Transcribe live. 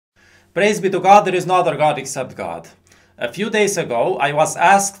Praise be to God, there is no other God except God. A few days ago, I was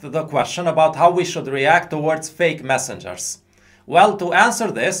asked the question about how we should react towards fake messengers. Well, to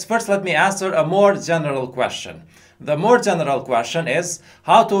answer this, first let me answer a more general question. The more general question is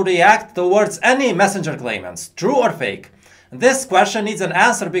how to react towards any messenger claimants, true or fake. This question needs an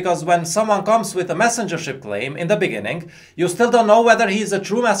answer because when someone comes with a messengership claim in the beginning, you still don't know whether he is a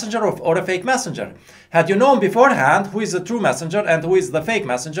true messenger or a fake messenger. Had you known beforehand who is a true messenger and who is the fake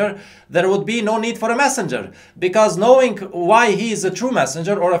messenger, there would be no need for a messenger, because knowing why he is a true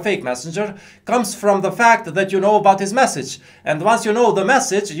messenger or a fake messenger comes from the fact that you know about his message. And once you know the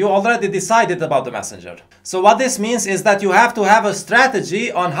message, you already decided about the messenger. So what this means is that you have to have a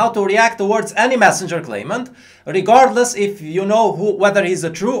strategy on how to react towards any messenger claimant, regardless if you know whether he's a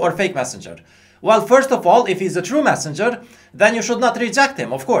true or fake messenger. Well, first of all, if he's a true messenger, then you should not reject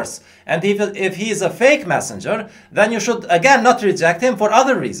him, of course. And if he is a fake messenger, then you should again not reject him for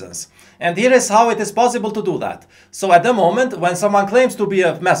other reasons. And here is how it is possible to do that. So at the moment, when someone claims to be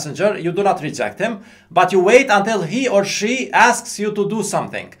a messenger, you do not reject him, but you wait until he or she asks you to do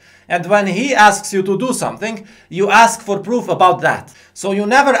something. And when he asks you to do something, you ask for proof about that. So you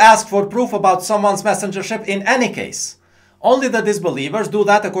never ask for proof about someone's messengership in any case. Only the disbelievers do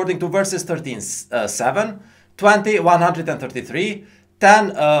that according to verses 13:7, 20, 133,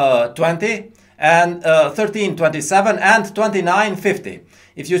 10, 20, and 13:27 and 29:50.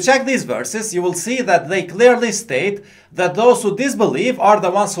 If you check these verses, you will see that they clearly state that those who disbelieve are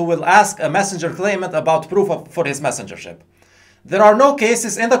the ones who will ask a messenger claimant about proof for his messengership. There are no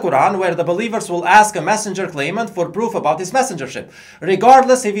cases in the Quran where the believers will ask a messenger claimant for proof about his messengership,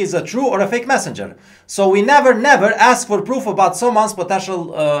 regardless if he is a true or a fake messenger. So we never ask for proof about someone's potential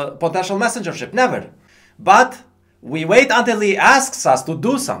messengership, never. But we wait until he asks us to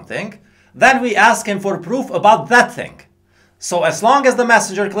do something, then we ask him for proof about that thing. So as long as the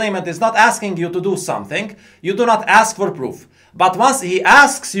messenger claimant is not asking you to do something, you do not ask for proof. But once he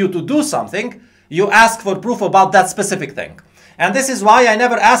asks you to do something, you ask for proof about that specific thing. And this is why I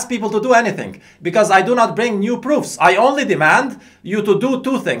never ask people to do anything, because I do not bring new proofs. I only demand you to do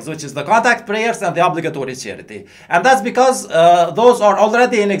two things, which is the contact prayers and the obligatory charity. And that's because those are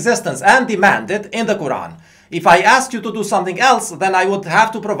already in existence and demanded in the Quran. If I ask you to do something else, then I would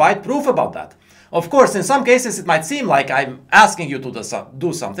have to provide proof about that. Of course, in some cases it might seem like I'm asking you to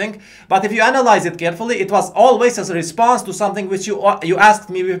do something, but if you analyze it carefully, it was always as a response to something which you asked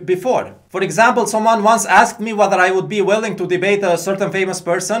me before. For example, someone once asked me whether I would be willing to debate a certain famous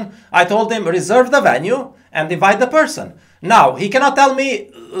person. I told him, reserve the venue and invite the person. Now, he cannot tell me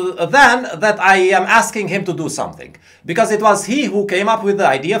then that I am asking him to do something, because it was he who came up with the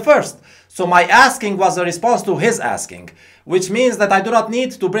idea first. So my asking was a response to his asking, which means that I do not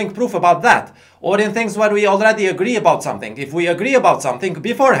need to bring proof about that, or in things where we already agree about something. If we agree about something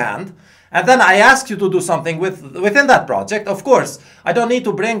beforehand, and then I ask you to do something within that project, of course, I don't need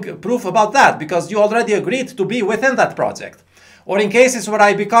to bring proof about that, because you already agreed to be within that project. Or in cases where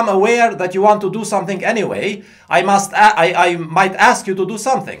I become aware that you want to do something anyway, I might ask you to do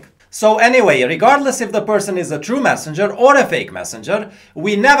something. So anyway, regardless if the person is a true messenger or a fake messenger,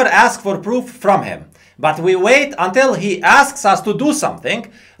 we never ask for proof from him. But we wait until he asks us to do something,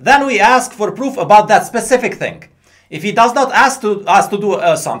 then we ask for proof about that specific thing. If he does not ask us to do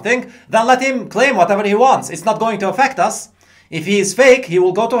something, then let him claim whatever he wants. It's not going to affect us. If he is fake, he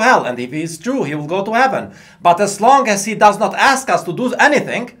will go to hell, and if he is true, he will go to heaven. But as long as he does not ask us to do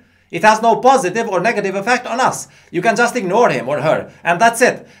anything, it has no positive or negative effect on us. You can just ignore him or her, and that's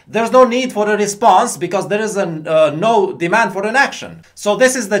it. There's no need for a response because there is no demand for an action. So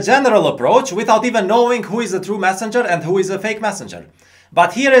this is the general approach without even knowing who is a true messenger and who is a fake messenger.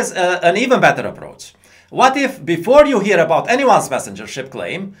 But here is an even better approach. What if before you hear about anyone's messengership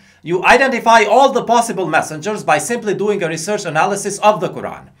claim, you identify all the possible messengers by simply doing a research analysis of the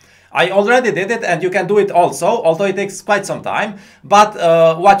Quran? I already did it, and you can do it also, although it takes quite some time.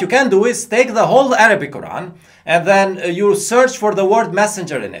 But what you can do is take the whole Arabic Quran and then you search for the word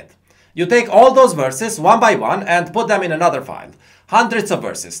messenger in it. You take all those verses one by one and put them in another file. Hundreds of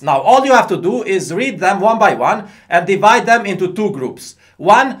verses. Now all you have to do is read them one by one and divide them into two groups.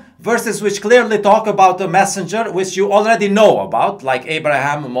 One, verses which clearly talk about the messenger which you already know about, like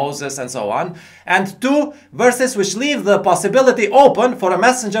Abraham, Moses, and so on. And two, verses which leave the possibility open for a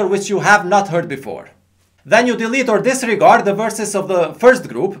messenger which you have not heard before. Then you delete or disregard the verses of the first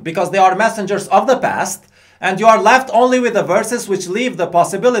group because they are messengers of the past, and you are left only with the verses which leave the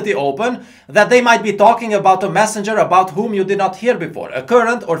possibility open that they might be talking about a messenger about whom you did not hear before, a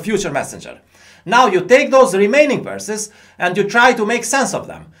current or future messenger. Now you take those remaining verses and you try to make sense of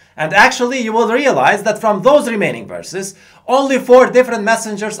them. And actually you will realize that from those remaining verses, only 4 different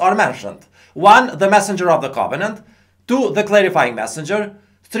messengers are mentioned. 1, the messenger of the covenant. 2, the clarifying messenger.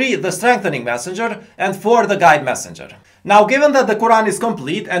 3, the strengthening messenger. And 4, the guide messenger. Now, given that the Quran is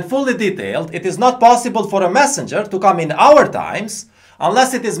complete and fully detailed, it is not possible for a messenger to come in our times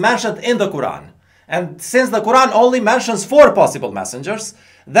unless it is mentioned in the Quran. And since the Quran only mentions 4 possible messengers,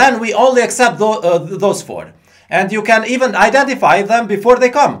 then we only accept those 4. And you can even identify them before they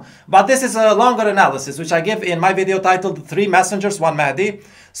come. But this is a longer analysis, which I give in my video titled 3 Messengers, 1 Mahdi.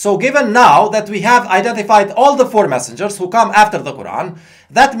 So given now that we have identified all the 4 messengers who come after the Quran,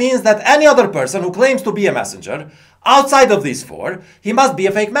 that means that any other person who claims to be a messenger, outside of these 4, he must be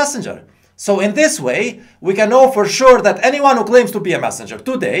a fake messenger. So in this way, we can know for sure that anyone who claims to be a messenger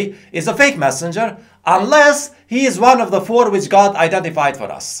today is a fake messenger, unless he is one of the 4 which God identified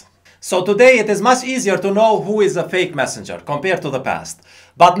for us. So today it is much easier to know who is a fake messenger compared to the past.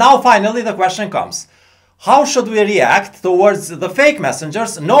 But now finally the question comes. How should we react towards the fake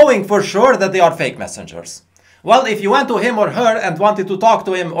messengers, knowing for sure that they are fake messengers? Well, if you went to him or her and wanted to talk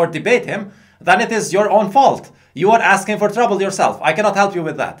to him or debate him, then it is your own fault. You are asking for trouble yourself. I cannot help you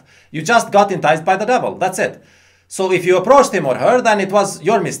with that. You just got enticed by the devil. That's it. So if you approached him or her, then it was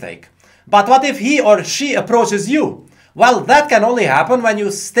your mistake. But what if he or she approaches you? Well, that can only happen when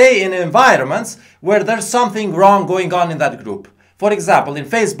you stay in environments where there's something wrong going on in that group. For example, in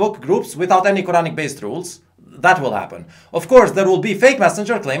Facebook groups without any Quranic-based rules, that will happen. Of course, there will be fake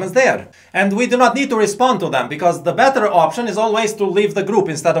messenger claimants there. And we do not need to respond to them, because the better option is always to leave the group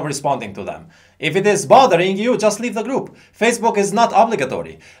instead of responding to them. If it is bothering you, just leave the group. Facebook is not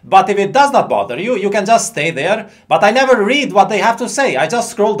obligatory. But if it does not bother you, you can just stay there. But I never read what they have to say. I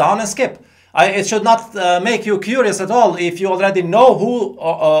just scroll down and skip. It should not make you curious at all if you already know who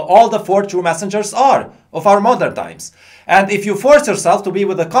all the 4 true messengers are of our modern times. And if you force yourself to be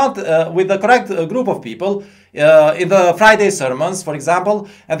with the correct group of people in the Friday sermons, for example,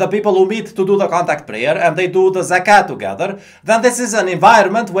 and the people who meet to do the contact prayer and they do the zakat together, then this is an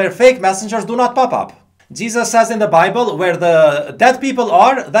environment where fake messengers do not pop up. Jesus says in the Bible, where the dead people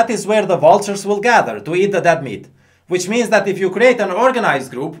are, that is where the vultures will gather to eat the dead meat. Which means that if you create an organized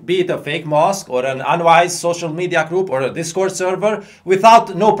group, be it a fake mosque or an unwise social media group or a Discord server,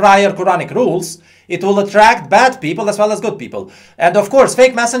 without no prior Quranic rules, it will attract bad people as well as good people. And of course,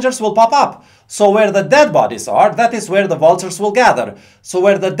 fake messengers will pop up. So where the dead bodies are, that is where the vultures will gather. So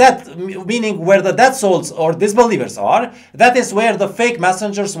where the dead, meaning where the dead souls or disbelievers are, that is where the fake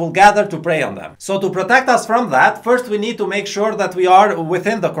messengers will gather to prey on them. So to protect us from that, first we need to make sure that we are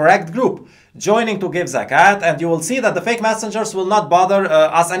within the correct group, joining to give zakat, and you will see that the fake messengers will not bother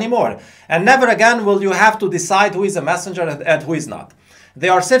us anymore. And never again will you have to decide who is a messenger and who is not. They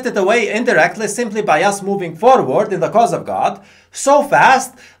are sifted away indirectly simply by us moving forward in the cause of God so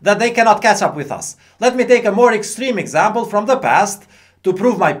fast that they cannot catch up with us. Let me take a more extreme example from the past to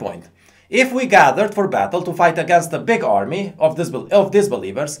prove my point. If we gathered for battle to fight against a big army of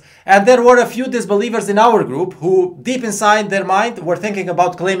disbelievers, and there were a few disbelievers in our group who deep inside their mind were thinking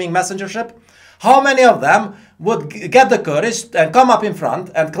about claiming messengership, how many of them would get the courage and come up in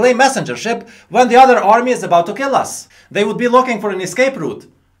front and claim messengership when the other army is about to kill us? They would be looking for an escape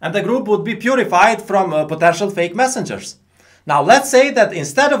route, and the group would be purified from potential fake messengers. Now let's say that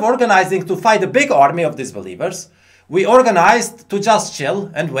instead of organizing to fight a big army of disbelievers, we organized to just chill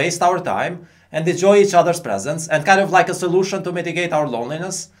and waste our time and enjoy each other's presence, and kind of like a solution to mitigate our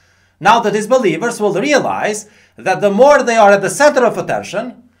loneliness. Now the disbelievers will realize that the more they are at the center of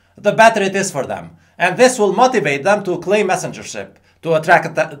attention, the better it is for them. And this will motivate them to claim messengership, to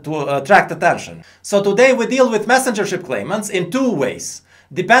attract attention. So today we deal with messengership claimants in 2 ways,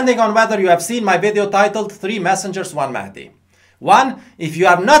 depending on whether you have seen my video titled 3 Messengers, 1 Mahdi. 1, if you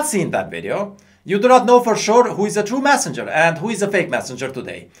have not seen that video, you do not know for sure who is a true messenger and who is a fake messenger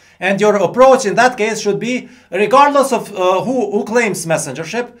today. And your approach in that case should be, regardless of who claims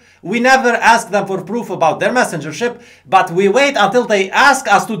messengership, we never ask them for proof about their messengership, but we wait until they ask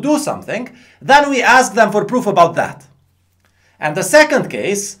us to do something, then we ask them for proof about that. And the second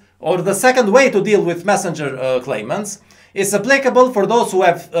case, or the second way to deal with messenger claimants, is applicable for those who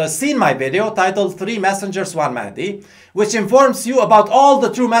have seen my video titled 3 Messengers, 1 Mahdi, which informs you about all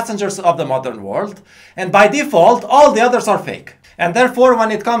the true messengers of the modern world, and by default all the others are fake. And therefore when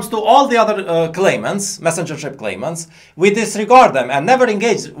it comes to all the other claimants, messengership claimants, we disregard them and never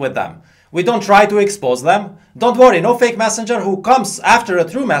engage with them. We don't try to expose them. Don't worry, no fake messenger who comes after a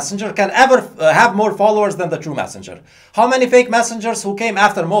true messenger can ever have more followers than the true messenger. How many fake messengers who came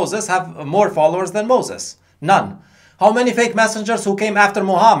after Moses have more followers than Moses? None. How many fake messengers who came after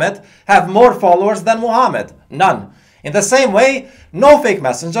Muhammad have more followers than Muhammad? None. In the same way, no fake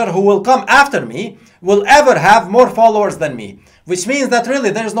messenger who will come after me will ever have more followers than me, which means that really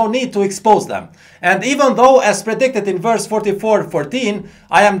there's no need to expose them. And even though, as predicted in verse 44:14,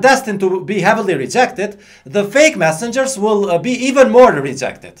 I am destined to be heavily rejected, the fake messengers will be even more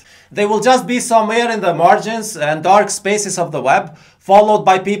rejected. They will just be somewhere in the margins and dark spaces of the web, followed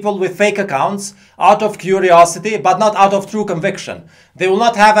by people with fake accounts, out of curiosity, but not out of true conviction. They will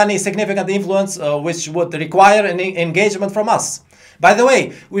not have any significant influence which would require an engagement from us. By the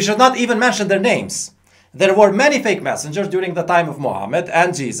way, we should not even mention their names. There were many fake messengers during the time of Muhammad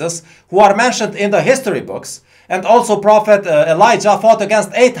and Jesus who are mentioned in the history books, and also Prophet Elijah fought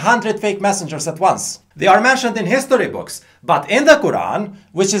against 800 fake messengers at once. They are mentioned in history books, but in the Quran,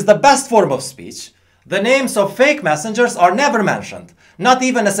 which is the best form of speech, the names of fake messengers are never mentioned, not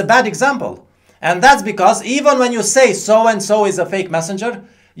even as a bad example. And that's because even when you say so-and-so is a fake messenger,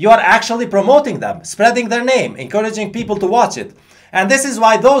 you are actually promoting them, spreading their name, encouraging people to watch it. And this is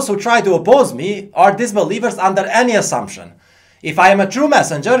why those who try to oppose me are disbelievers under any assumption. If I am a true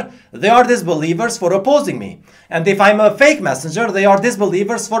messenger, they are disbelievers for opposing me. And if I'm a fake messenger, they are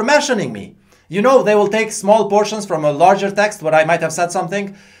disbelievers for mentioning me. You know, they will take small portions from a larger text where I might have said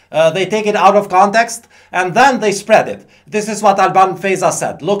something. They take it out of context and then they spread it. This is what Alban Fejza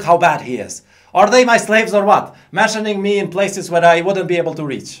said. Look how bad he is. Are they my slaves or what? Mentioning me in places where I wouldn't be able to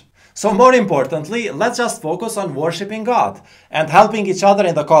reach. So more importantly, let's just focus on worshiping God and helping each other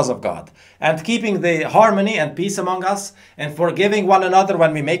in the cause of God and keeping the harmony and peace among us and forgiving one another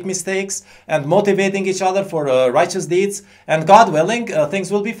when we make mistakes and motivating each other for righteous deeds, and God willing,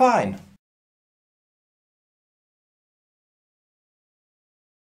 things will be fine.